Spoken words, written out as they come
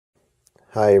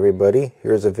Hi everybody,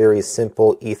 here's a very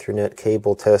simple Ethernet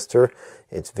cable tester.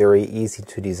 It's very easy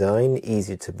to design,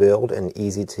 easy to build, and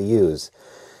easy to use.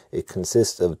 It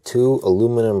consists of two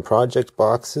aluminum project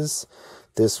boxes.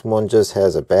 This one just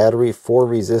has a battery, 4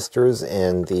 resistors,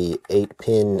 and the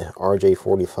 8-pin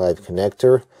RJ45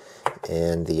 connector.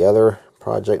 And the other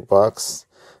project box,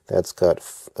 that's got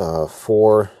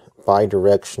 4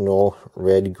 bidirectional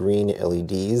red-green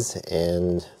LEDs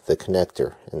and the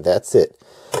connector. And that's it.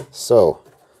 So,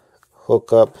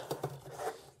 hook up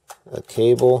a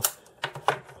cable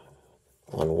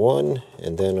on one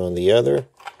and then on the other,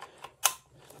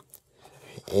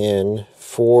 and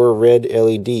 4 red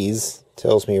LEDs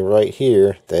tells me right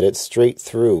here that it's straight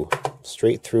through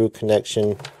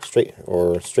connection, straight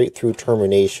through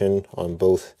termination on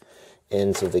both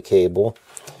ends of the cable.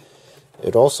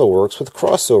 It also works with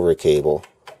crossover cable,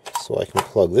 so I can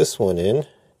plug this one in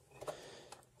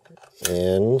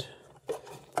and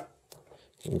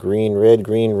green,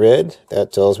 red,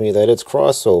 that tells me that it's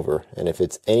crossover. And if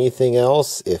it's anything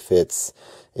else, if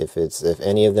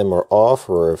any of them are off,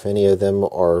 or if any of them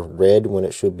are red when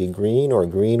it should be green, or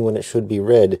green when it should be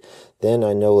red, then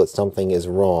I know that something is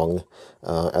wrong.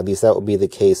 At least that would be the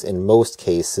case in most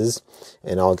cases,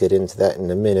 and I'll get into that in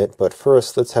a minute. But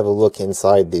first, let's have a look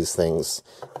inside these things.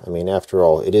 I mean, after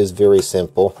all, it is very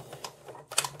simple.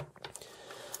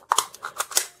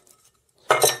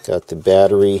 Got the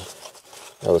battery.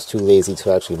 I was too lazy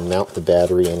to actually mount the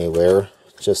battery anywhere.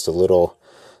 Just a little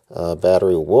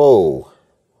battery. Whoa!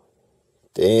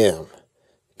 Damn.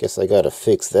 Guess I gotta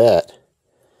fix that.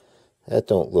 That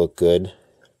don't look good.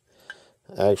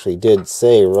 I actually did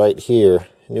say right here,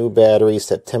 new battery,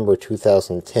 September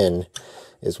 2010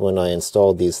 is when I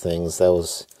installed these things. That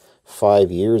was 5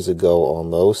 years ago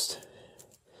almost.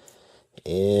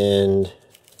 And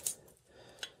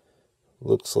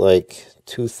looks like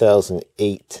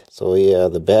 2008. So yeah,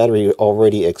 the battery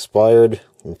already expired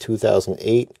in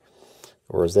 2008,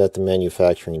 or is that the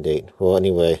manufacturing date? Well,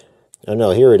 anyway, oh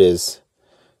no, here it is.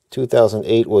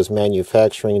 2008 was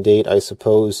manufacturing date. I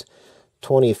suppose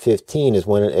 2015 is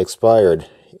when it expired,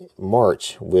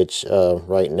 March, which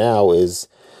right now is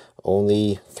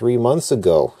only 3 months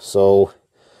ago. So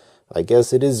I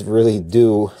guess it is really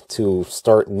due to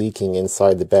start leaking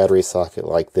inside the battery socket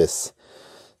like this.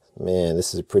 Man,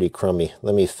 this is pretty crummy.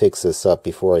 Let me fix this up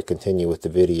before I continue with the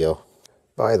video.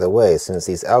 By the way, since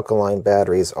these alkaline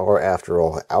batteries are, after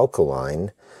all,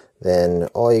 alkaline, then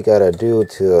all you gotta do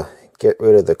to get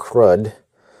rid of the crud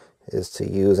is to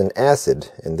use an acid.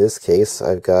 In this case,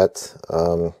 I've got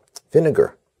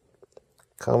vinegar.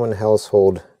 Common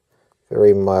household,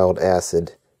 very mild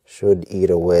acid should eat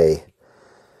away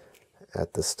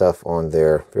at the stuff on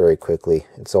there very quickly.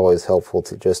 It's always helpful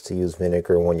to use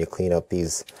vinegar when you clean up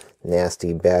these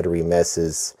nasty battery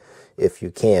messes, if you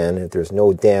can. If there's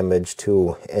no damage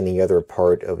to any other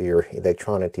part of your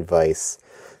electronic device,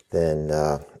 then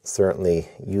certainly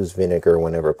use vinegar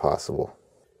whenever possible.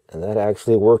 And that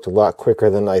actually worked a lot quicker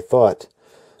than I thought.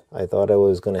 I thought I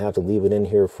was going to have to leave it in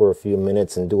here for a few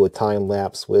minutes and do a time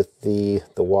lapse with the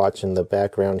watch in the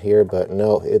background here, but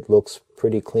no, it looks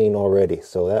pretty clean already.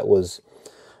 So that was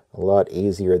a lot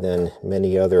easier than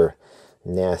many other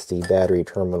nasty battery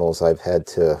terminals I've had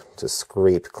to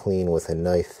scrape clean with a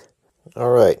knife.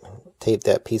 Alright, tape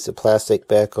that piece of plastic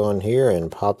back on here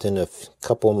and popped in a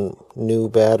couple new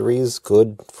batteries,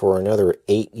 good for another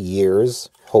 8 years,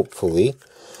 hopefully.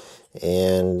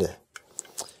 And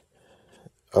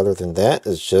other than that,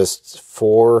 it's just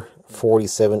 4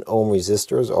 47 ohm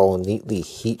resistors, all neatly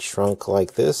heat shrunk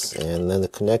like this, and then the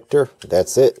connector.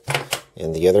 That's it.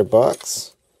 In the other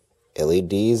box,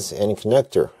 LEDs and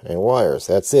connector and wires.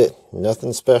 That's it.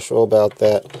 Nothing special about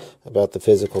that, about the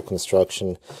physical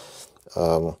construction.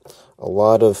 A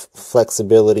lot of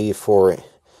flexibility for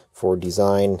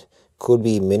design. Could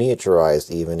be miniaturized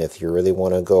even if you really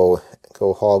want to go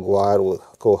hog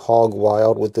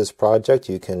wild with this project.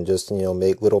 You can just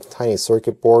make little tiny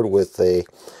circuit board with a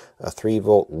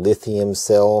 3-volt lithium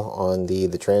cell on the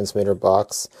transmitter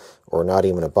box, or not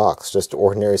even a box, just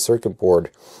ordinary circuit board,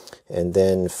 and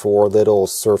then 4 little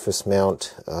surface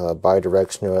mount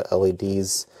bidirectional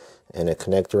LEDs and a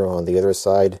connector on the other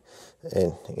side.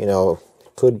 And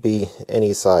could be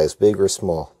any size, big or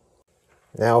small.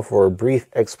 Now for a brief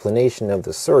explanation of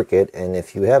the circuit, and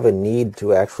if you have a need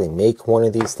to actually make one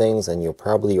of these things, and you'll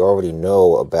probably already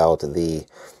know about the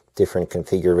different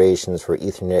configurations for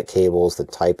Ethernet cables, the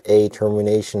type A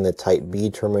termination, the type B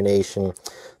termination.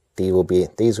 These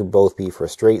will both be for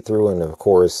straight through, and of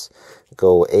course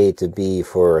go A to B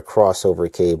for a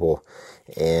crossover cable.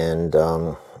 And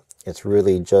it's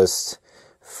really just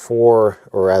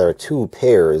 2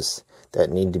 pairs that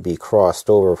need to be crossed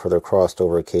over for the crossed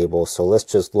over cable. So let's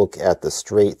just look at the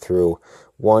straight through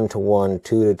 1 to 1,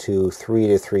 2 to 2, 3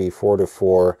 to 3, 4 to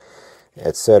 4,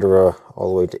 etc., all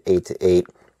the way to 8 to 8.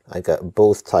 I got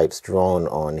both types drawn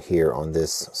on here on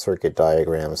this circuit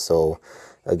diagram. So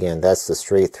again, that's the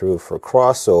straight through for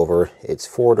crossover. It's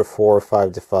 4 to 4,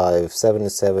 5 to 5, 7 to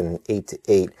 7, 8 to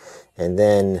 8, and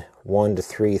then 1 to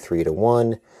 3, 3 to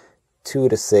 1, 2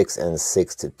 to 6, and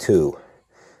 6 to 2,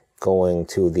 going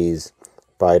to these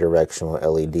bidirectional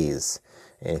LEDs.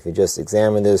 And if you just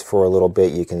examine this for a little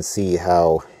bit, you can see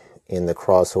how in the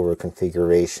crossover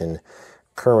configuration,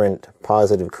 current,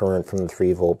 positive current from the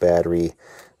 3-volt battery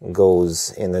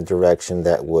goes in the direction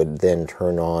that would then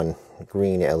turn on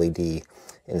green LED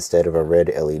instead of a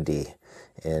red LED.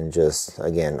 And just,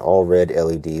 again, all red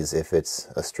LEDs if it's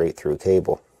a straight through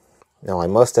cable. Now, I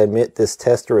must admit this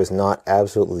tester is not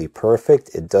absolutely perfect.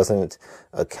 It doesn't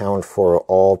account for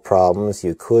all problems.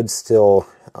 You could still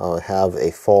have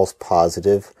a false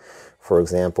positive. For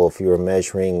example, if you were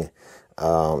measuring,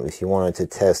 if you wanted to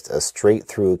test a straight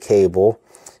through cable,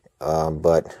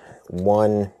 but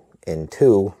 1 and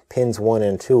 2, pins 1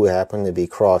 and 2 happen to be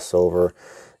crossover,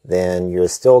 then you're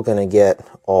still going to get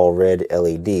all red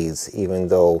LEDs, even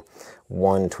though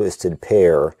one twisted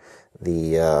pair,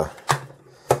 the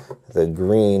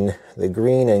green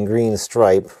and green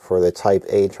stripe for the type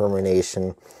A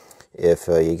termination, if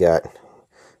you got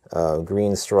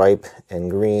green stripe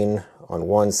and green on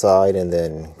one side and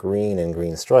then green and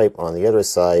green stripe on the other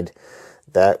side,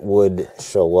 that would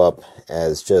show up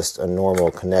as just a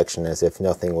normal connection, as if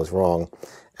nothing was wrong.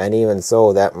 And even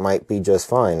so, that might be just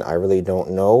fine. I really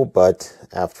don't know, but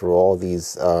after all,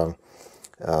 these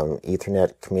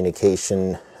Ethernet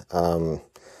communication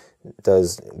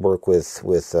does work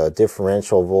with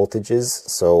differential voltages,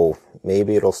 so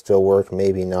maybe it'll still work,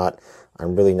 maybe not.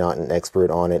 I'm really not an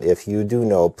expert on it. If you do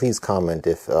know, please comment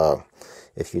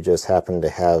if you just happen to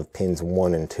have pins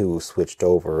 1 and 2 switched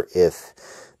over, if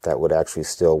that would actually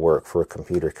still work for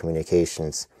computer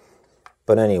communications.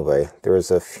 But anyway,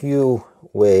 there's a few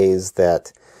ways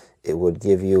that it would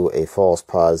give you a false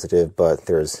positive, but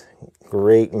there's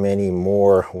great many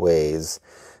more ways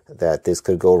that this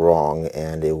could go wrong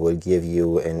and it would give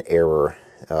you an error.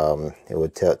 It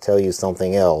would tell you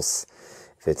something else.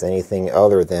 If it's anything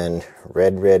other than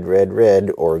red, red, red,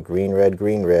 red, or green, red,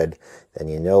 green, red, then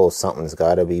you know something's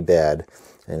got to be bad.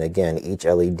 And again, each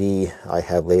LED I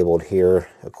have labeled here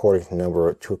according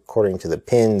to the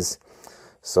pins.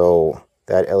 So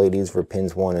that LED is for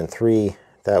pins 1 and 3.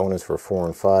 That one is for 4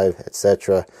 and 5,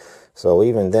 etc. So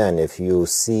even then, if you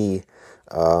see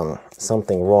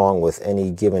something wrong with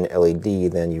any given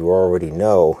LED, then you already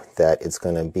know that it's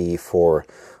going to be for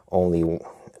only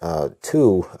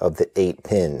 2 of the 8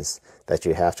 pins that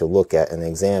you have to look at and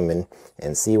examine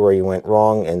and see where you went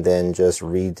wrong, and then just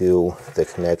redo the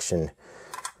connection,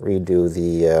 redo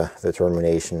the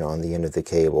termination on the end of the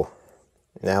cable.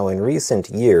 Now, in recent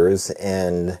years,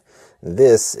 and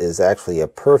this is actually a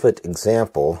perfect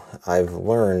example, I've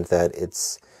learned that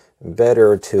it's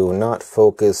better to not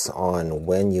focus on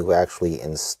when you actually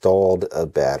installed a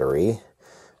battery,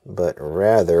 but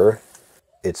rather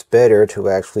it's better to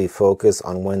actually focus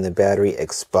on when the battery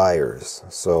expires.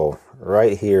 So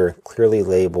right here, clearly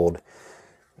labeled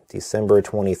December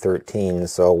 2013.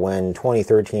 So when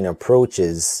 2013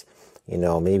 approaches, you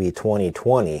know, maybe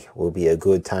 2020 will be a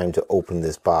good time to open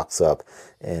this box up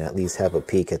and at least have a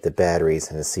peek at the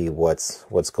batteries and see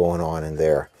what's going on in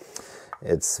there.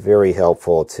 It's very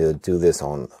helpful to do this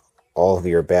on all of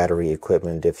your battery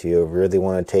equipment. If you really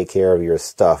want to take care of your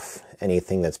stuff,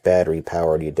 anything that's battery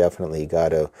powered, you definitely got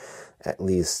to at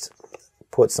least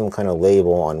put some kind of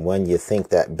label on when you think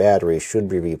that battery should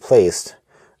be replaced.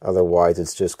 Otherwise,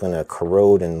 it's just going to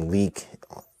corrode and leak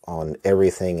on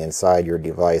everything inside your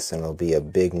device, and it'll be a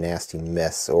big nasty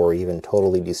mess, or even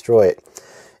totally destroy it.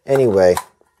 Anyway,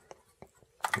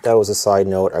 that was a side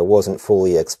note. I wasn't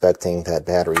fully expecting that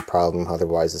battery problem,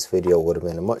 otherwise this video would have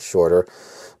been much shorter.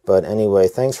 But anyway,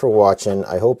 thanks for watching.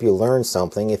 I hope you learned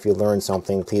something. If you learned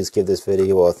something, please give this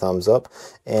video a thumbs up,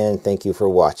 and thank you for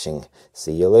watching.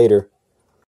 See you later.